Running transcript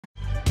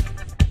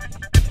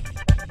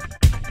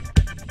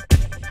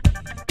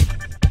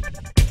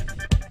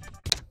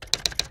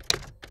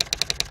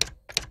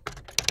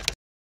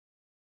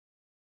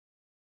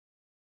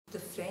The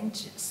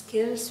French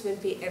skills will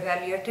be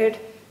evaluated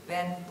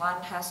when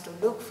one has to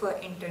look for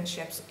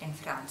internships in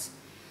France.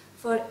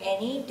 For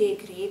any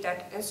degree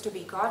that is to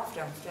be got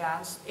from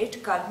France,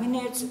 it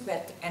culminates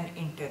with an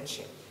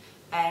internship.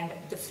 And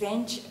the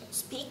French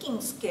speaking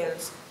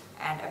skills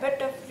and a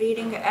bit of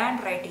reading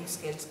and writing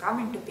skills come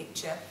into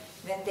picture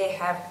when they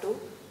have to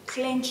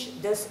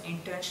clinch these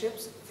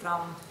internships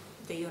from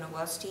the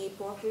university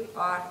portal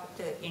or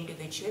the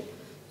individual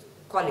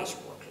college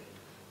portal.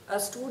 A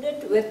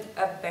student with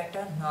a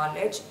better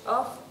knowledge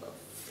of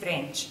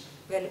French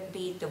will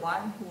be the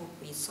one who will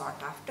be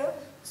sought after.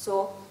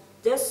 So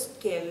this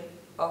skill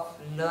of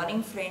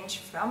learning French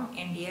from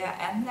India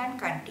and then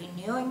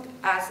continuing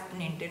as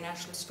an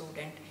international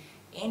student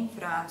in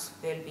France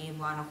will be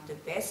one of the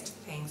best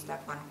things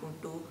that one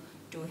could do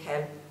to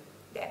help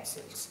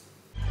themselves.